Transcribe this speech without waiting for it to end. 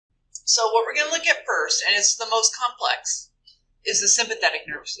So what we're going to look at first, and it's the most complex, is the sympathetic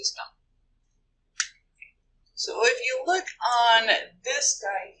nervous system. So if you look on this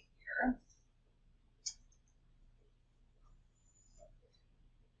guy here,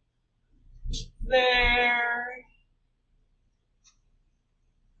 there,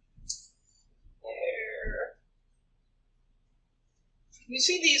 you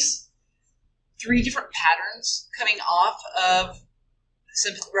see these three different patterns coming off of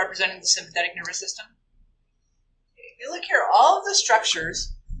representing the sympathetic nervous system? If you look here, all of the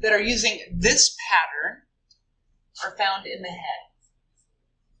structures that are using this pattern are found in the head.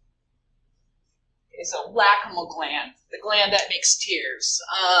 Okay, so lacrimal gland, the gland that makes tears,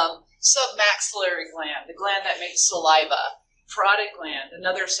 submaxillary gland, the gland that makes saliva, parotid gland,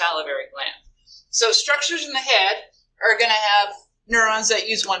 another salivary gland. So structures in the head are going to have neurons that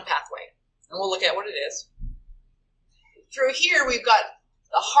use one pathway, and we'll look at what it is. Through here, we've got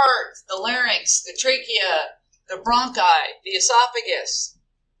the heart, the larynx, the trachea, the bronchi, the esophagus.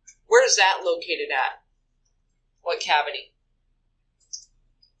 Where is that located at? What cavity?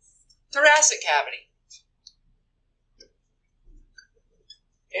 Thoracic cavity.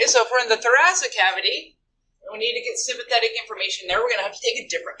 Okay, so if we're in the thoracic cavity, and we need to get sympathetic information there, we're going to have to take a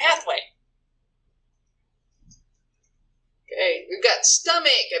different pathway. Okay, we've got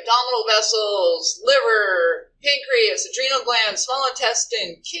stomach, abdominal vessels, liver, pancreas, adrenal glands, small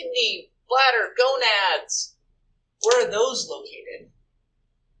intestine, kidney, bladder, gonads. Where are those located?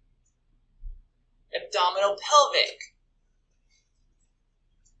 Abdominal pelvic.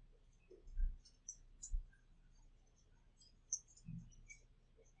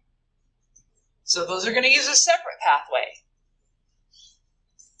 So those are going to use a separate pathway.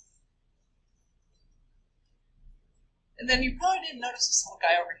 And then you probably didn't notice this little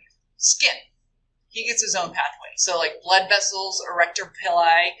guy over here. Skin. He gets his own pathway. So like blood vessels, erector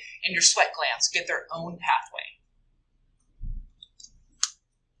pili, and your sweat glands get their own pathway.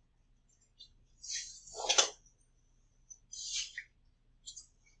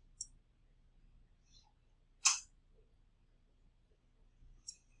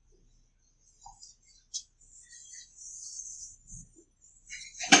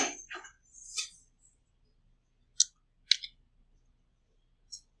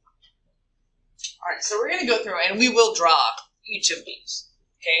 All right, so we're going to go through, and we will draw each of these,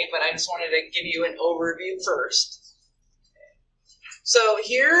 okay? But I just wanted to give you an overview first. So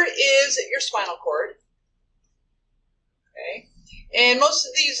here is your spinal cord, okay? And most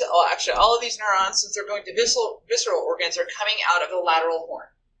of these, oh, actually, all of these neurons, since they're going to visceral organs, are coming out of the lateral horn,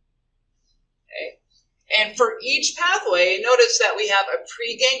 okay? And for each pathway, notice that we have a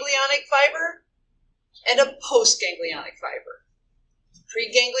preganglionic fiber and a postganglionic fiber.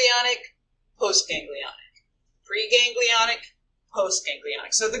 Preganglionic, postganglionic, preganglionic,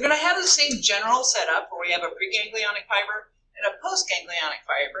 postganglionic. So they're going to have the same general setup where we have a preganglionic fiber and a postganglionic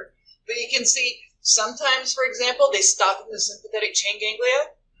fiber. But you can see sometimes, for example, they stop in the sympathetic chain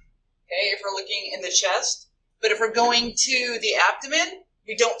ganglia, okay, if we're looking in the chest. But if we're going to the abdomen,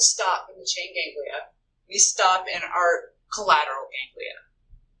 we don't stop in the chain ganglia. We stop in our collateral ganglia.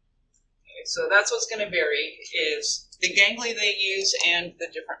 Okay, so that's what's going to vary, is the ganglia they use and the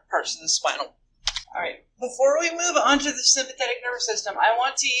different parts of the spinal. All right, before we move on to the sympathetic nervous system, I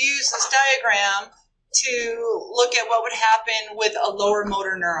want to use this diagram to look at what would happen with a lower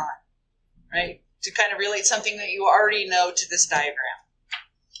motor neuron, right? To kind of relate something that you already know to this diagram.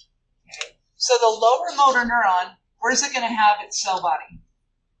 Okay. So the lower motor neuron, where's it going to have its cell body?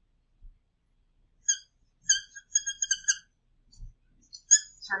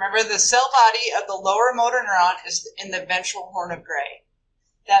 So remember, the cell body of the lower motor neuron is in the ventral horn of Gray.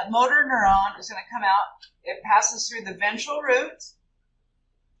 That motor neuron is going to come out, it passes through the ventral root,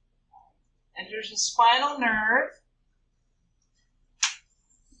 enters the spinal nerve,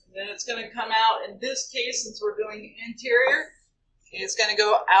 and then it's going to come out, in this case, since we're doing anterior, it's going to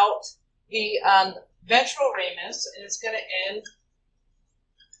go out the ventral ramus, and it's going to end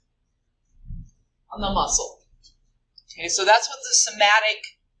on the muscle. Okay, so that's what the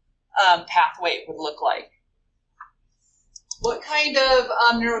somatic pathway would look like. What kind of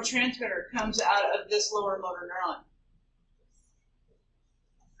neurotransmitter comes out of this lower motor neuron?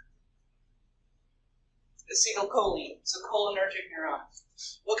 Acetylcholine, it's a cholinergic neuron.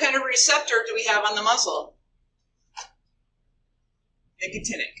 What kind of receptor do we have on the muscle?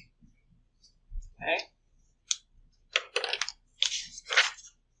 Nicotinic. Okay.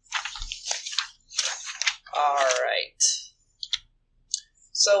 All right.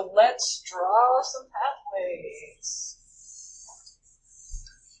 So let's draw some pathways.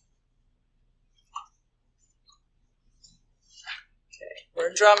 We're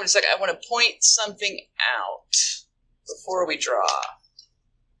going to draw them in a second. I want to point something out before we draw.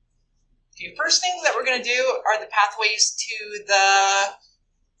 Okay, first thing that we're going to do are the pathways to the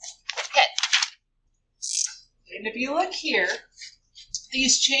head. And if you look here,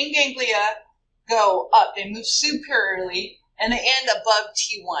 these chain ganglia go up. They move superiorly, and they end above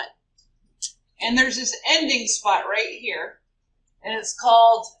T1. And there's this ending spot right here, and it's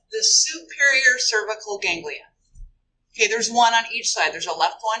called the superior cervical ganglia. Okay, there's one on each side. There's a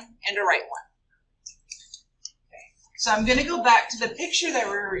left one and a right one. Okay. So I'm going to go back to the picture that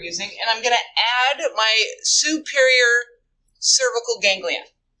we were using, and I'm going to add my superior cervical ganglia.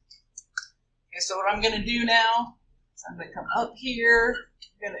 Okay, so what I'm going to do now is I'm going to come up here.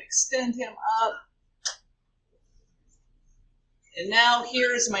 I'm going to extend him up. And now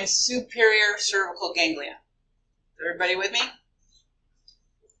here's my superior cervical ganglia. Is everybody with me?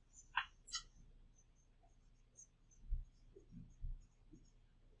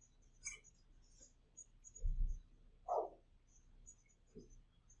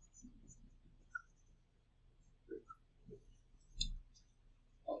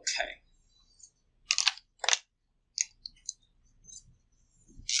 Okay.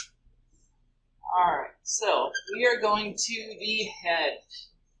 All right, so we are going to the head.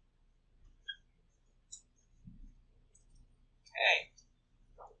 Okay.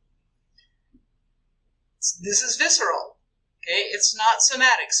 This is visceral. Okay, it's not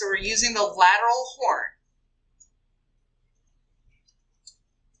somatic, so we're using the lateral horn.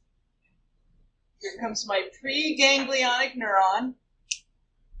 Here comes my preganglionic neuron.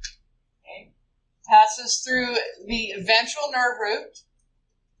 Okay. Passes through the ventral nerve root.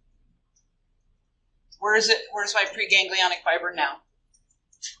 Where is it? Where's my preganglionic fiber now?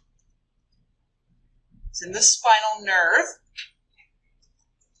 It's in the spinal nerve.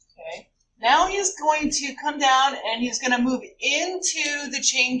 Okay. Now he's going to come down and he's going to move into the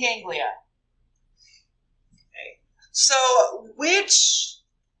chain ganglia. Okay. So which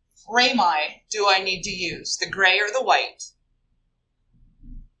rami do I need to use? The gray or the white?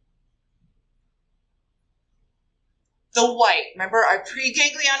 The white. Remember, our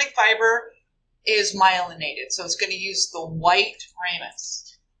preganglionic fiber is myelinated, so it's going to use the white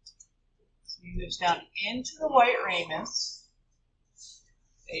ramus. So he moves down into the white ramus.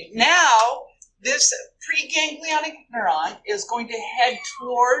 Okay. Now, this preganglionic neuron is going to head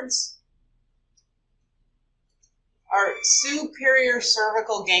towards our superior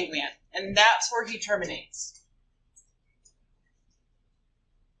cervical ganglion, and that's where he terminates.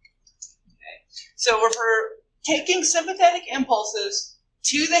 Okay. So if we're taking sympathetic impulses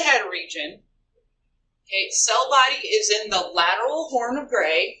to the head region, okay, cell body is in the lateral horn of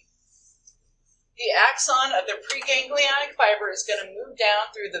gray. The axon of the preganglionic fiber is going to move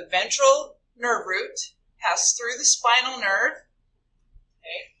down through the ventral nerve root, pass through the spinal nerve.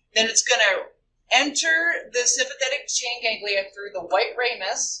 Okay. Then it's going to enter the sympathetic chain ganglia through the white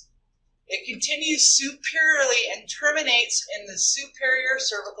ramus. It continues superiorly and terminates in the superior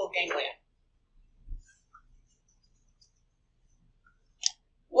cervical ganglia.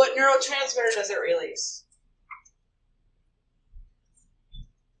 What neurotransmitter does it release?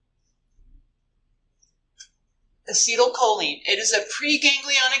 Acetylcholine. It is a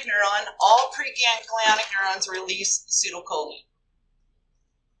preganglionic neuron. All preganglionic neurons release acetylcholine.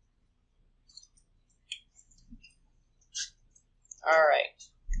 All right.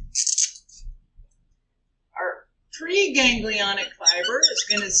 Our preganglionic fiber is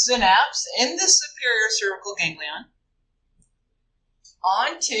going to synapse in the superior cervical ganglion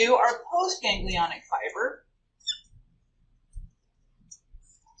onto our postganglionic fiber.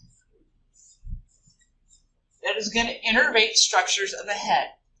 That is going to innervate structures of the head.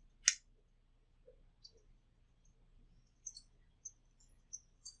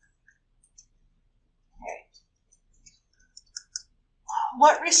 Okay.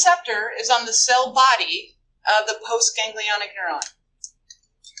 What receptor is on the cell body of the postganglionic neuron?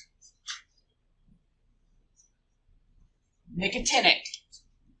 Nicotinic.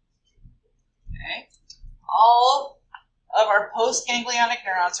 Okay. All of our postganglionic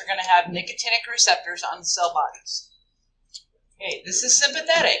neurons are going to have nicotinic receptors on the cell bodies. Okay, this is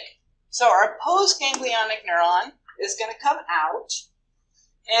sympathetic. So our postganglionic neuron is going to come out.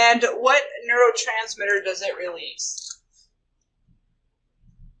 And what neurotransmitter does it release?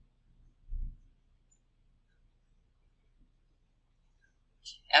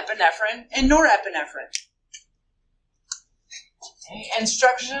 Epinephrine and norepinephrine. Okay, and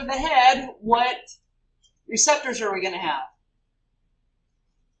structures of the head, what receptors are we going to have?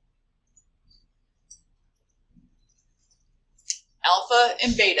 Alpha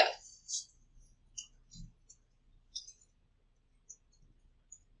and beta.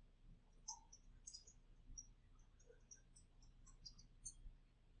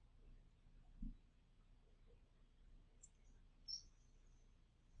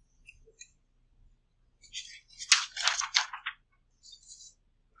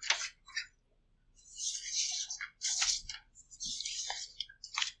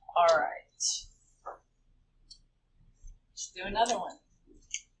 do another one.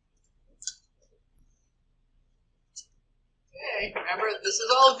 Okay, remember this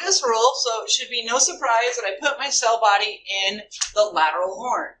is all visceral, so it should be no surprise that I put my cell body in the lateral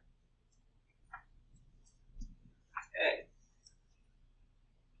horn. Okay.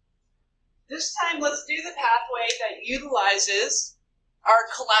 This time let's do the pathway that utilizes our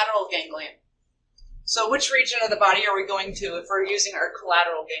collateral ganglion. So which region of the body are we going to if we're using our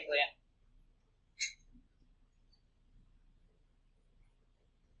collateral ganglion?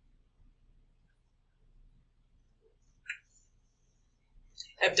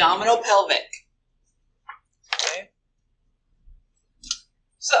 Abdominal pelvic. Okay.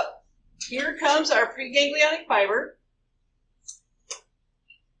 So here comes our preganglionic fiber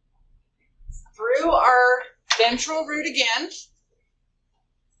through our ventral root again,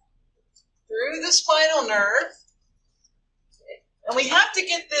 through the spinal nerve, and we have to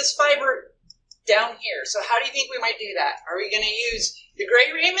get this fiber down here. So how do you think we might do that? Are we going to use the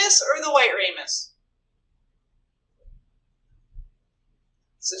gray ramus or the white ramus?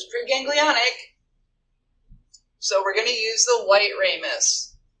 This is preganglionic, so we're going to use the white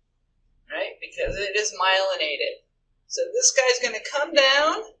ramus, right? Because it is myelinated. So this guy's going to come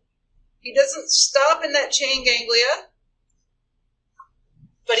down. He doesn't stop in that chain ganglia,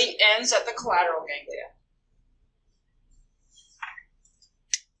 but he ends at the collateral ganglia.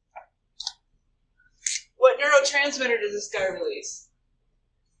 What neurotransmitter does this guy release?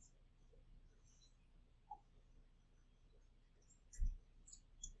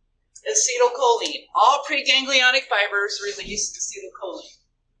 Acetylcholine. All preganglionic fibers release acetylcholine.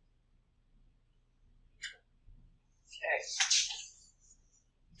 Okay.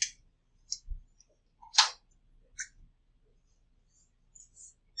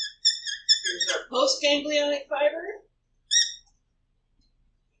 Here's our postganglionic fiber.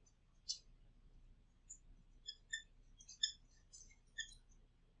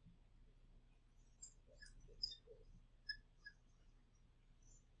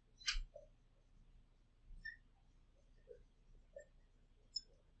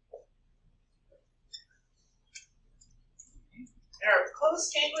 And our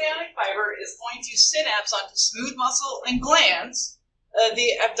postganglionic fiber is going to synapse onto smooth muscle and glands of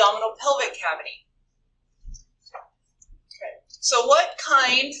the abdominal pelvic cavity. Okay. So what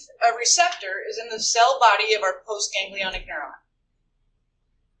kind of receptor is in the cell body of our postganglionic neuron?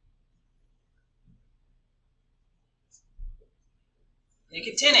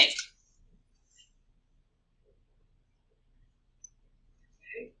 Nicotinic.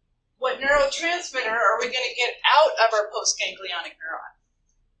 What neurotransmitter are we going to get out of our postganglionic neuron?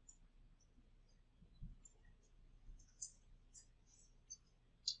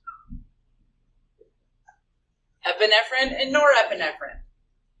 Epinephrine and norepinephrine.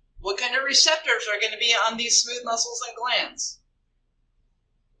 What kind of receptors are going to be on these smooth muscles and glands?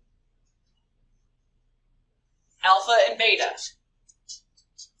 Alpha and beta.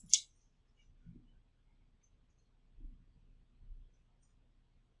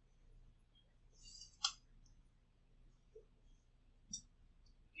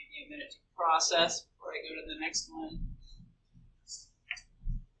 Minute to process before I go to the next one.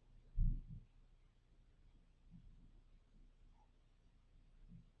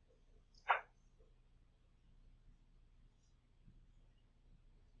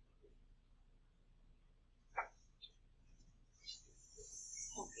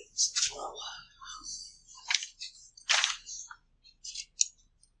 Okay, slow.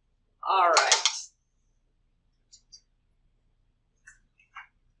 All right.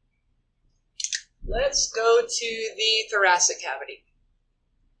 Let's go to the thoracic cavity.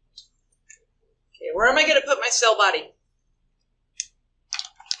 Okay, where am I going to put my cell body?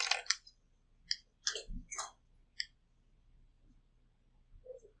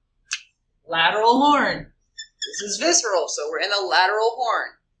 Lateral horn. This is visceral, so we're in the lateral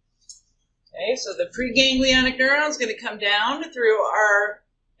horn. Okay, so the preganglionic neuron is going to come down through our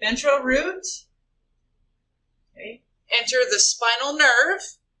ventral root. Okay, enter the spinal nerve.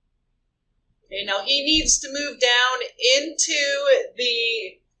 Okay, now he needs to move down into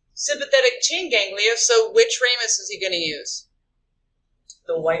the sympathetic chain ganglia, so which ramus is he going to use?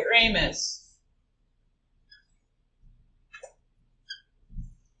 The white ramus.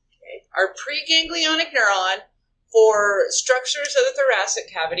 Okay. Our preganglionic neuron for structures of the thoracic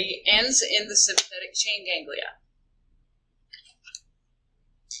cavity ends in the sympathetic chain ganglia.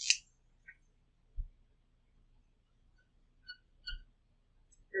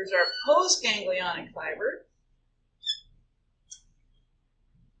 Here's our postganglionic fiber.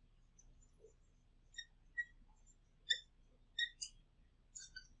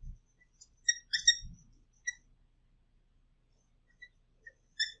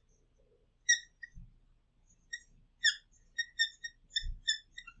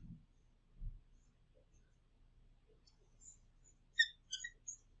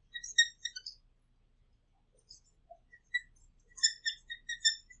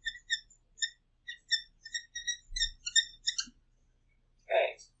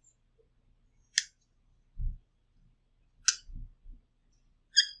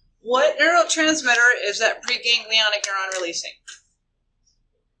 What neurotransmitter is that preganglionic neuron releasing?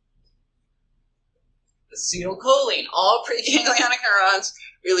 Acetylcholine. All preganglionic neurons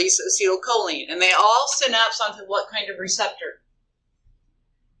release acetylcholine, and they all synapse onto what kind of receptor?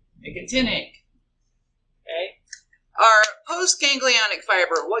 Nicotinic. Okay. Our postganglionic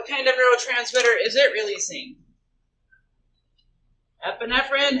fiber, what kind of neurotransmitter is it releasing?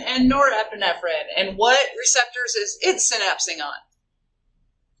 Epinephrine and norepinephrine. And what receptors is it synapsing on?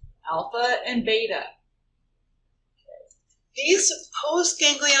 Alpha and beta. Okay. These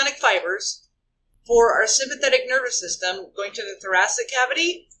postganglionic fibers for our sympathetic nervous system going to the thoracic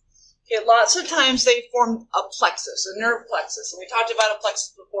cavity, okay, lots of times they form a plexus, a nerve plexus. And we talked about a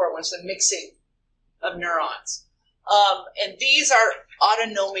plexus before when it's a mixing of neurons. And these are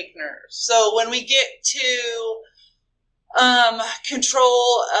autonomic nerves. So when we get to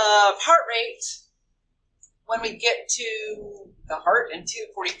control of heart rate, when we get to the heart in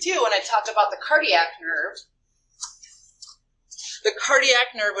 242, when I talk about the cardiac nerve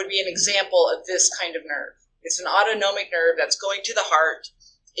would be an example of this kind of nerve. It's an autonomic nerve that's going to the heart.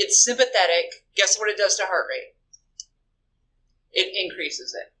 It's sympathetic. Guess what it does to heart rate? It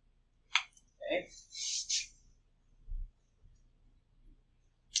increases it. Okay.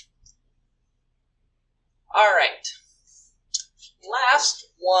 All right. Last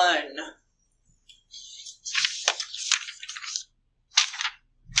one.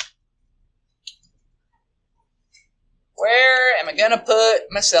 Where am I going to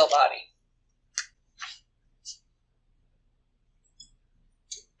put my cell body?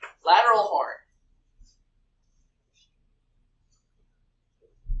 Lateral horn.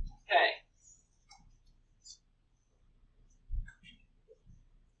 Okay.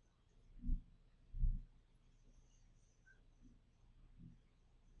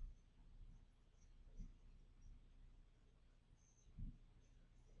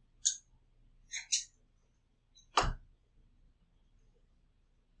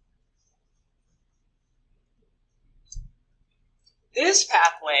 This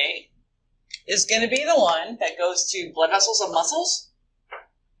pathway is going to be the one that goes to blood vessels and muscles,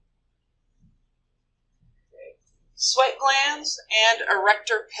 sweat glands, and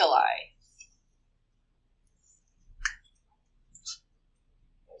erector pili.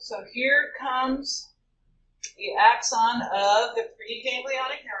 So here comes the axon of the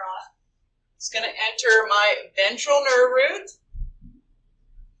preganglionic neuron. It's going to enter my ventral nerve root,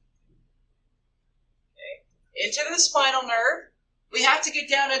 into the spinal nerve. We have to get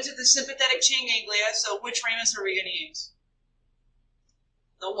down into the sympathetic chain ganglia, so which ramus are we going to use?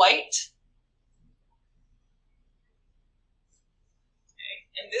 The white. Okay.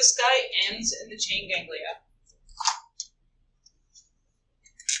 And this guy ends in the chain ganglia.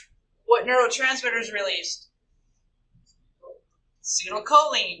 What neurotransmitter is released?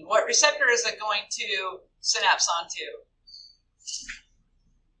 Acetylcholine. What receptor is it going to synapse onto?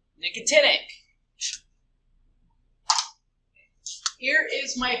 Nicotinic. Here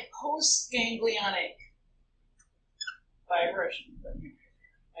is my postganglionic fiber.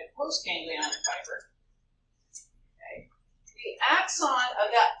 My postganglionic fiber. Okay. The axon of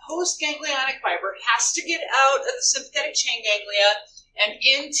that postganglionic fiber has to get out of the sympathetic chain ganglia and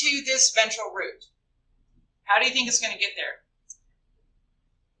into this ventral root. How do you think it's going to get there?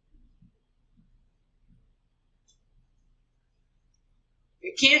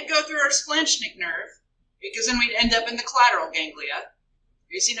 It can't go through our splanchnic nerve, because then we'd end up in the collateral ganglia.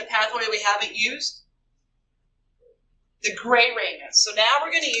 Have you seen a pathway we haven't used? The gray ramus. So now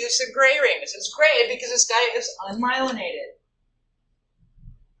we're going to use the gray ramus. It's gray because this guy is unmyelinated.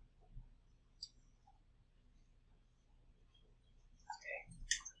 Okay.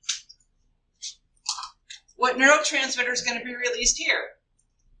 What neurotransmitter is going to be released here?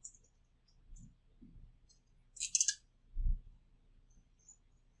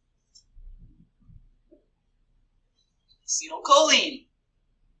 Acetylcholine.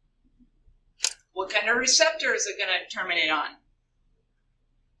 What kind of receptor is it going to terminate on?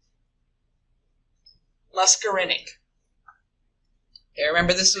 Muscarinic. Okay,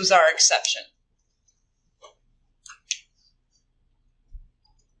 remember this was our exception.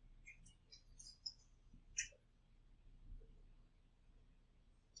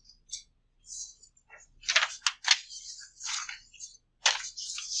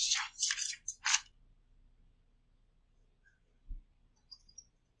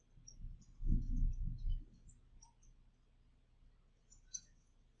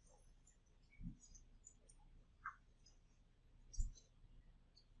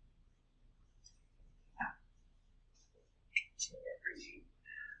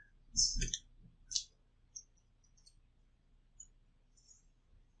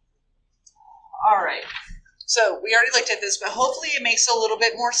 So we already looked at this, but hopefully it makes a little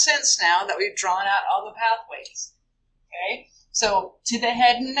bit more sense now that we've drawn out all the pathways. Okay, so to the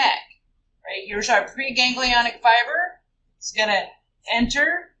head and neck, right? Here's our preganglionic fiber. It's going to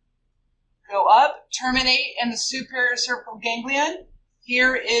enter, go up, terminate in the superior cervical ganglion.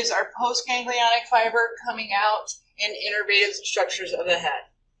 Here is our postganglionic fiber coming out in innervative structures of the head.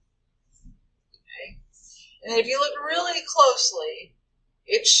 Okay, and if you look really closely,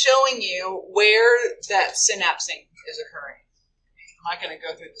 it's showing you where that synapsing is occurring. I'm not going to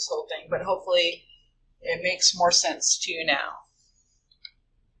go through this whole thing, but hopefully it makes more sense to you now.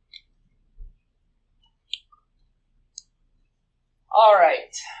 All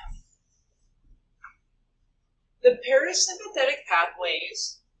right. The parasympathetic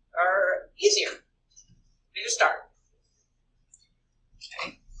pathways are easier. They just start.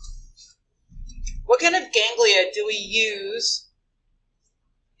 Okay. What kind of ganglia do we use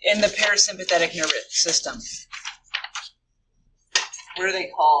in the parasympathetic nervous system? What are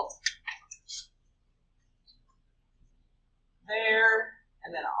they called? There,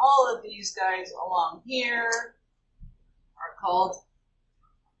 and then all of these guys along here are called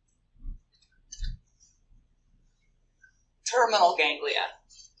terminal ganglia,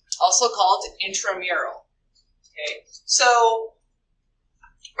 also called intramural. Okay, so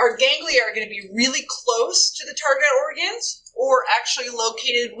our ganglia are going to be really close to the target organs or actually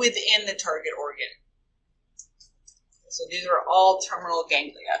located within the target organ. So these are all terminal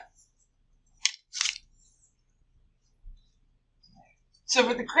ganglia. So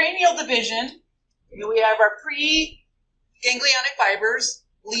for the cranial division, we have our preganglionic fibers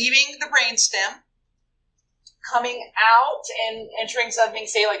leaving the brainstem, coming out and entering something,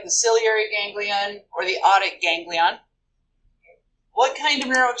 say, like the ciliary ganglion or the otic ganglion. What kind of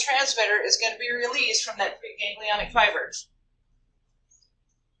neurotransmitter is going to be released from that preganglionic fibers?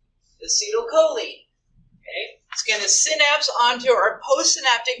 The acetylcholine. Okay, it's going to synapse onto our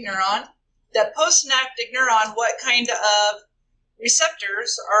postsynaptic neuron. That postsynaptic neuron, what kind of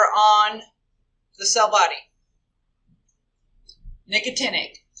receptors are on the cell body?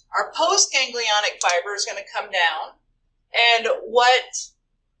 Nicotinic. Our postganglionic fiber is going to come down, and what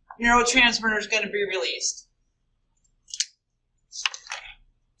neurotransmitter is going to be released?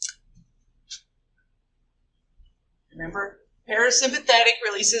 Remember, parasympathetic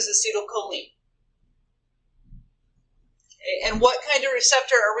releases acetylcholine. Okay, and what kind of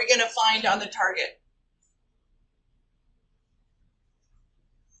receptor are we going to find on the target?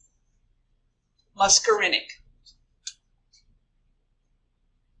 Muscarinic.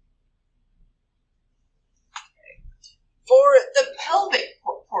 For the pelvic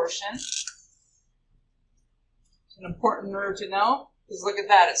portion, it's an important nerve to know, because look at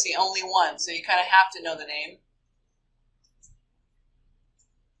that, it's the only one, so you kind of have to know the name.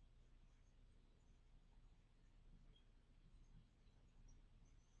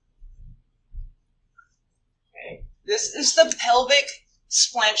 Okay. This is the pelvic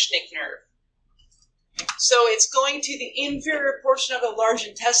splanchnic nerve. So it's going to the inferior portion of the large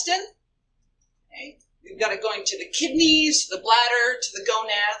intestine. Okay. We've got it going to the kidneys, to the bladder, to the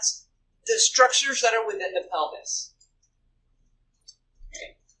gonads, the structures that are within the pelvis.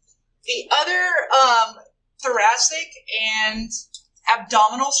 Okay. The other thoracic and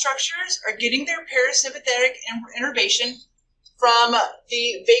abdominal structures are getting their parasympathetic innervation from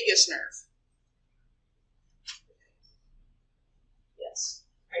the vagus nerve. Yes,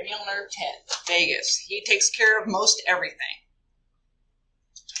 cranial nerve 10, vagus. He takes care of most everything.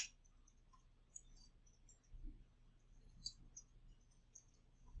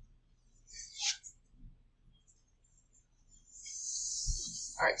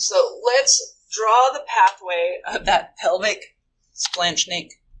 All right, so let's draw the pathway of that pelvic splanchnic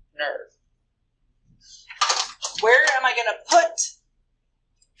nerve. Where am I going to put?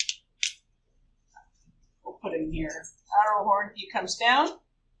 We'll put him here. Lateral horn, he comes down.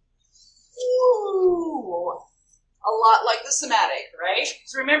 Ooh, a lot like the somatic, right?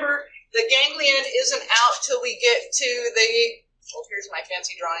 So remember, the ganglion isn't out till we get to the, well, here's my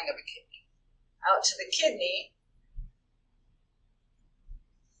fancy drawing of a kidney. Out to the kidney.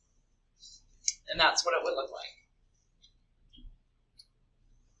 And that's what it would look like.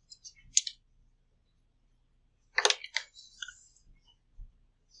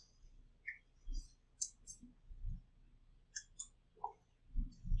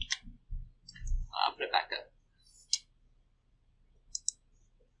 I'll put it back up.